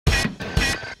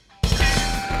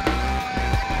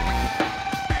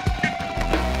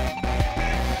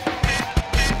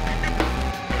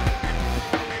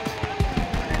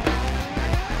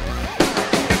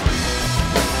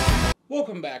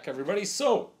Welcome back, everybody.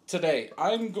 So today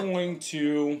I'm going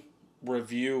to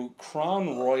review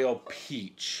Crown Royal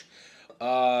Peach.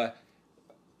 I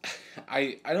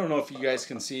don't know if you guys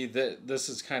can see that this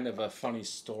is kind of a funny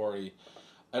story.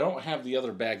 I don't have the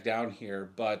other bag down here,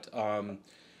 but a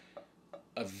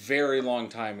very long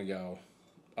time ago,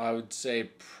 I would say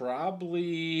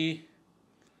probably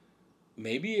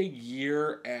maybe a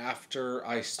year after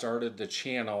I started the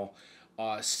channel,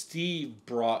 Steve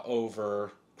brought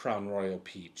over Crown Royal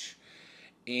Peach.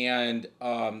 And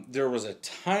there was a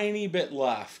tiny bit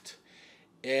left.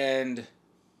 And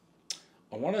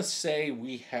I want to say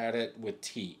we had it with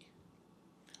tea.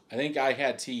 I think I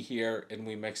had tea here and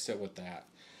we mixed it with that.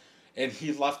 And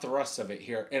he left the rest of it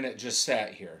here and it just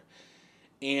sat here.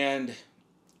 And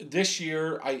this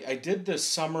year I did the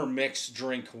summer mix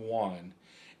drink one.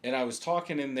 And I was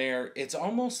talking in there, it's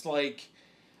almost like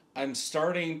I'm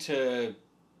starting to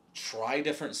try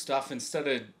different stuff instead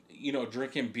of,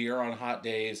 drinking beer on hot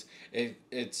days.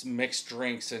 It's mixed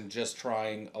drinks and just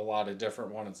trying a lot of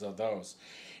different ones of those.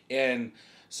 And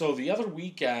so the other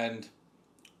weekend,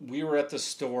 we were at the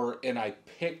store and I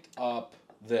picked up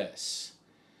this.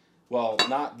 Well,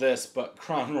 not this, but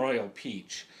Crown Royal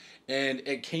Peach. And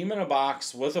it came in a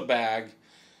box with a bag.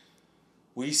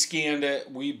 We scanned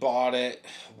it, we bought it,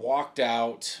 walked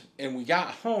out, and we got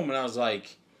home and I was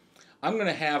like, I'm going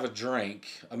to have a drink,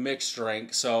 a mixed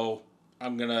drink, so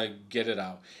I'm going to get it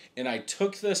out. And I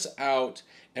took this out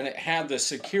and it had the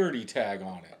security tag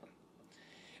on it.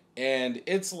 And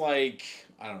it's like,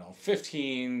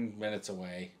 15 minutes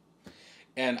away.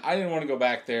 And I didn't want to go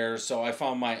back there, so I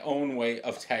found my own way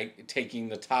of taking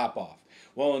the top off.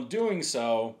 Well, in doing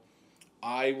so,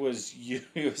 I was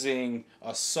using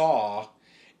a saw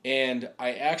and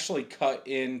I actually cut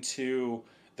into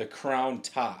the crown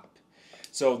top.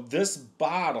 So this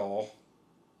bottle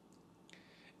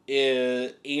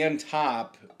and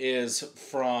top is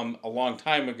from a long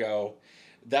time ago.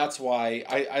 That's why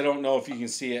I don't know if you can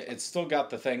see it. It's still got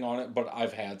the thing on it, but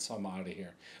I've had some out of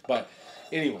here. But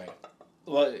anyway,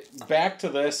 back to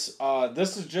this.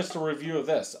 This is just a review of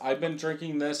this. I've been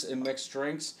drinking this in mixed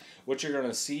drinks, which you're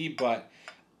gonna see, but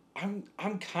I'm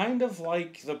kind of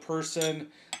like the person,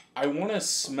 I want to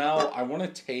smell, I want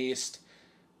to taste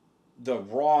the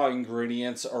raw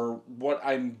ingredients or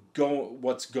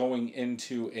what's going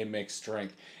into a mixed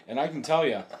drink. And I can tell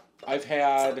you, I've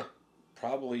had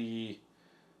probably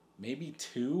maybe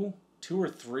two or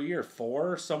three or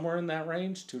four, somewhere in that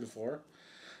range, 2 to 4.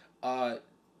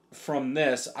 From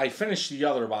this, I finished the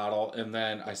other bottle and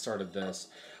then I started this.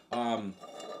 I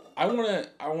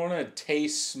wanna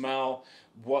taste, smell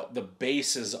what the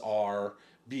bases are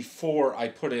before I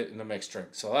put it in a mixed drink.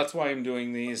 So that's why I'm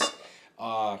doing these.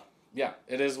 Yeah,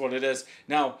 it is what it is.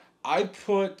 Now, I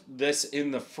put this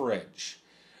in the fridge.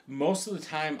 Most of the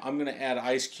time, I'm going to add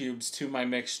ice cubes to my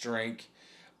mixed drink.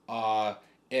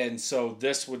 And so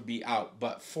this would be out.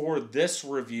 But for this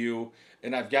review,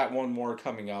 and I've got one more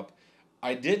coming up,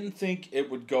 I didn't think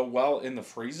it would go well in the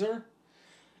freezer.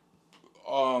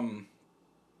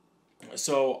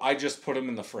 So I just put them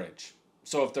in the fridge.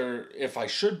 So if I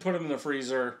should put them in the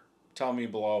freezer, tell me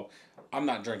below. I'm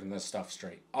not drinking this stuff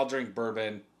straight. I'll drink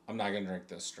bourbon. I'm not going to drink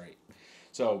this straight.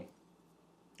 So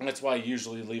that's why I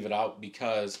usually leave it out,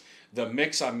 because the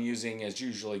mix I'm using is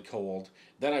usually cold.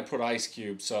 Then I put ice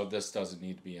cubes, so this doesn't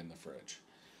need to be in the fridge.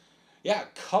 Yeah,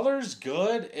 color's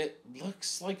good. It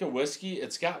looks like a whiskey.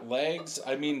 It's got legs.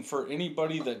 I mean, for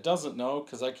anybody that doesn't know,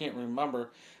 because I can't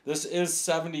remember, this is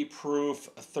 70 proof,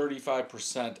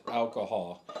 35%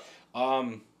 alcohol.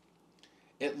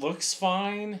 It looks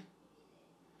fine.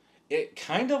 It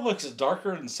kind of looks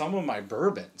darker than some of my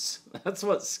bourbons. That's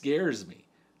what scares me.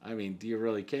 I mean, do you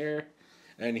really care?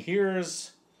 And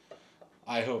here's,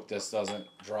 I hope this doesn't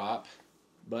drop,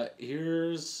 but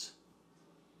here's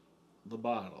the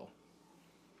bottle.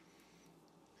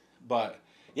 But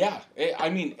yeah,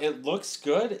 it looks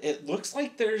good. It looks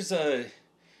like there's a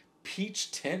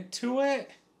peach tint to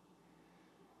it,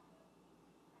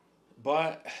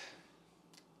 but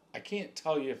I can't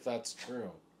tell you if that's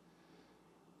true.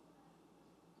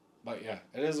 But yeah,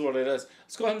 it is what it is.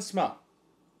 Let's go ahead and smell.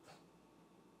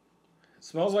 It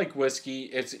smells like whiskey.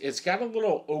 It's got a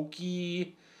little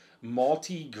oaky,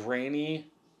 malty, granny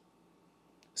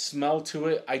smell to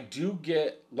it. I do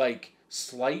get like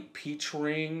slight peach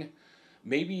ring,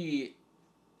 maybe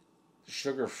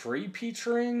sugar-free peach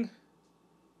ring.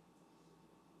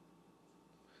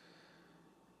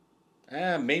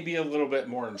 Maybe a little bit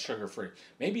more than sugar-free.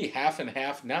 Maybe half and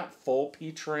half, not full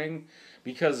peach ring,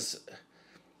 because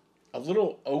a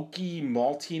little oaky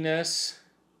maltiness.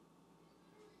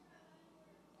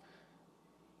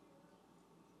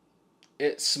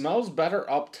 It smells better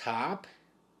up top.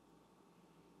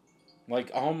 Like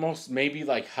almost maybe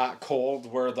like hot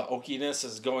cold where the oakiness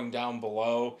is going down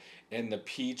below and the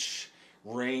peach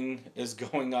ring is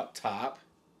going up top.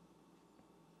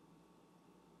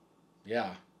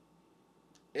 Yeah.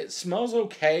 It smells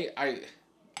okay.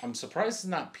 I'm surprised it's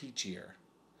not peachier.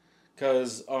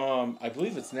 Because I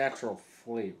believe it's natural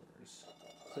flavors.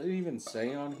 Does it even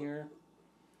say on here?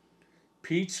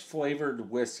 Peach flavored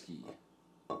whiskey.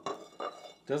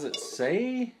 Does it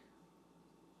say?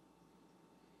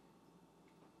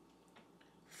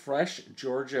 Fresh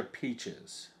Georgia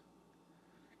peaches.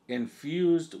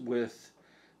 Infused with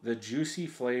the juicy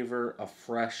flavor of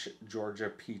fresh Georgia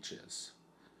peaches.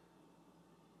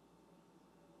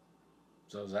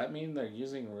 So does that mean they're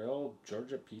using real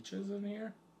Georgia peaches in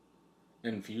here?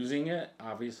 Infusing it,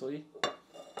 obviously.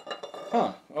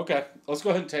 Huh, okay. Let's go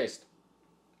ahead and taste.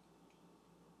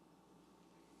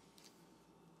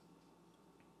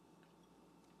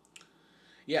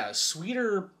 Yeah,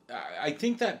 sweeter. I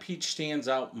think that peach stands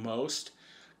out most.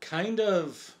 Kind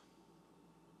of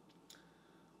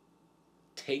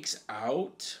takes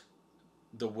out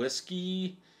the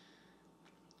whiskey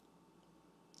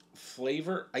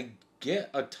flavor. I get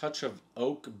a touch of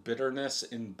oak bitterness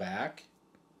in back.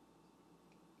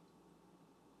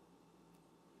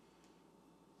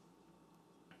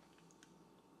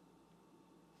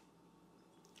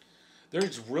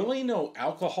 There's really no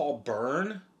alcohol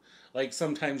burn, like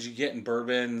sometimes you get in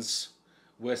bourbons,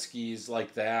 whiskeys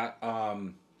like that.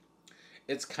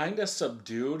 It's kind of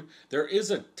subdued. There is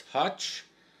a touch,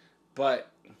 but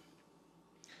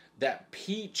that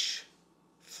peach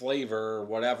flavor,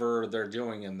 whatever they're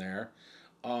doing in there,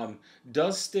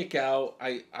 does stick out.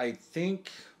 I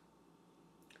think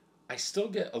I still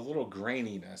get a little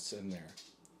graininess in there.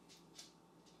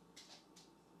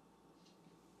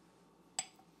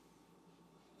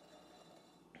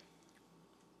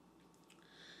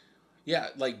 Yeah,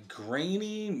 like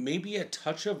grainy, maybe a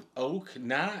touch of oak,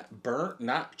 not burnt,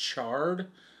 not charred,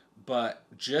 but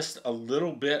just a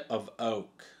little bit of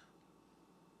oak.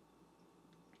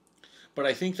 But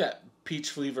I think that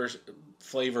peach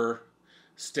flavor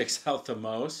sticks out the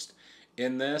most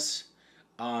in this.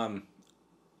 Um,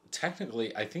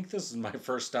 Technically, I think this is my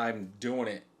first time doing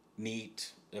it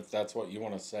neat, if that's what you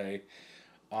want to say.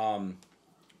 Um,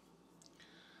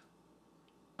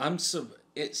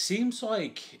 It seems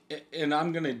like, and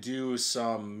I'm gonna do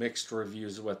some mixed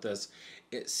reviews with this.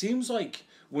 It seems like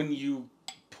when you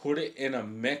put it in a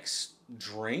mixed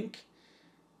drink,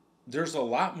 there's a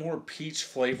lot more peach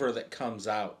flavor that comes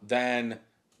out than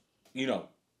you know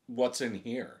what's in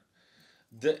here.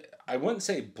 I wouldn't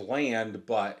say bland,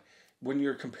 but when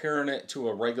you're comparing it to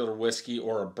a regular whiskey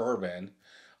or a bourbon,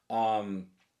 um,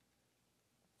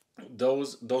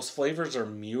 those flavors are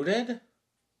muted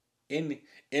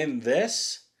in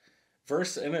this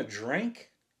versus in a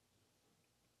drink.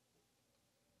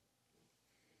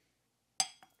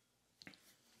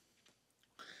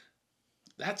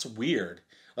 That's weird.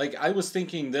 Like I was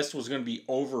thinking this was going to be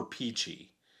over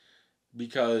peachy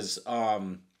because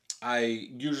I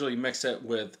usually mix it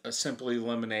with a simply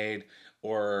lemonade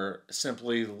or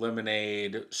simply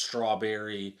lemonade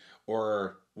strawberry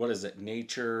or what is it?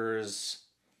 Nature's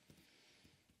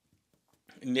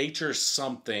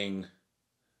something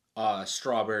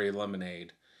strawberry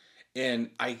lemonade. And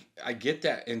I get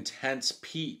that intense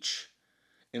peach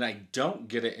and I don't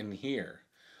get it in here.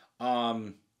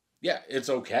 Um yeah, it's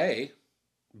okay,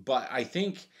 but I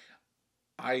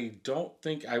don't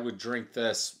think I would drink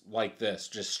this like this,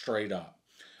 just straight up.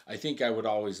 I think I would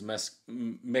always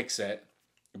mix it,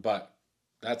 but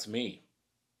that's me.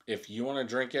 If you want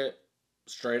to drink it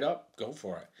straight up, go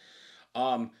for it.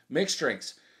 Mixed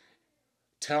drinks.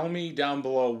 Tell me down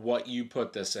below what you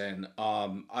put this in.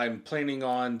 I'm planning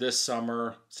on this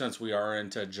summer, since we are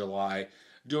into July,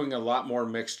 doing a lot more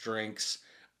mixed drinks.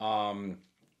 Um,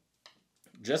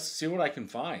 just see what I can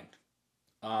find.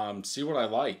 See what I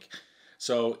like.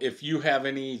 So if you have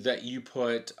any that you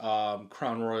put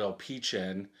Crown Royal Peach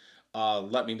in,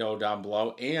 let me know down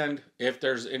below. And if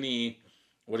there's any,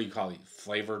 what do you call it,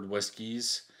 flavored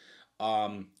whiskeys,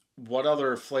 what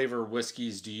other flavor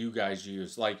whiskeys do you guys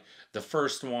use? Like the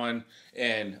first one,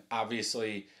 and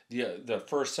obviously the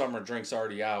first summer drink's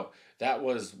already out. That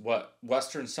was what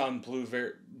Western Sun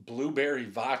blueberry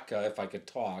vodka, if I could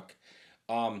talk,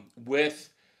 with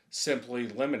simply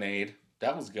lemonade.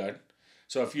 That was good.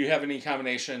 So if you have any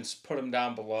combinations, put them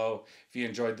down below. If you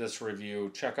enjoyed this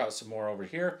review, check out some more over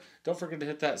here. Don't forget to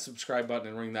hit that subscribe button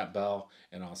and ring that bell,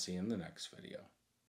 and I'll see you in the next video.